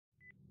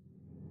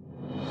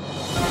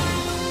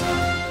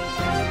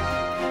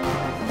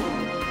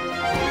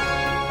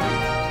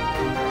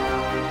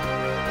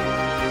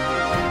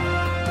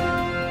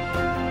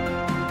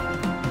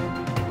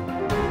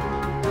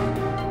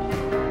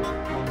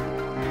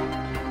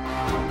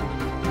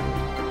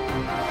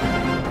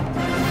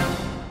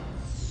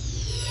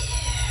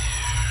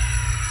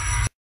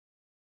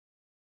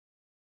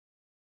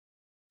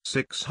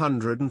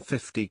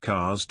650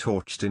 cars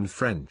torched in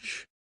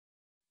French.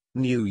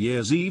 New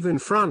Year's Eve in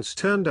France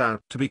turned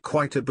out to be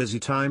quite a busy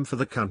time for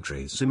the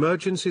country's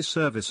emergency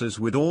services,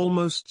 with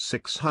almost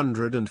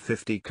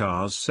 650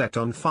 cars set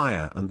on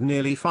fire and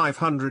nearly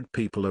 500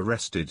 people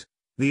arrested,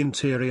 the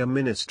Interior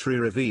Ministry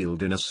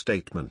revealed in a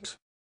statement.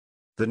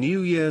 The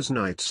New Year's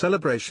night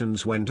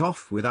celebrations went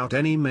off without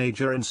any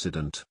major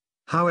incident.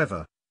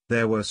 However,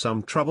 there were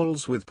some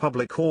troubles with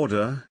public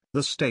order,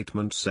 the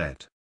statement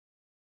said.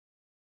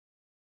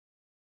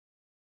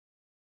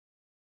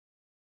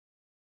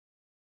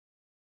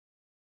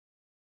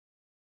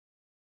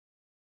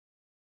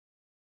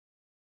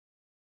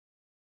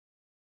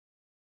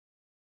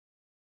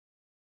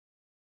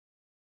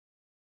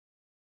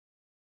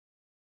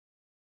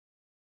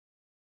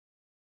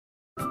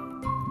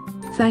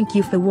 Thank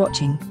you for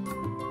watching.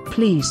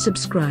 Please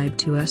subscribe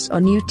to us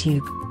on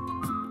YouTube.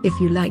 If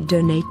you like,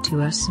 donate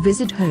to us,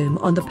 visit home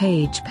on the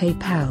page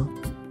PayPal.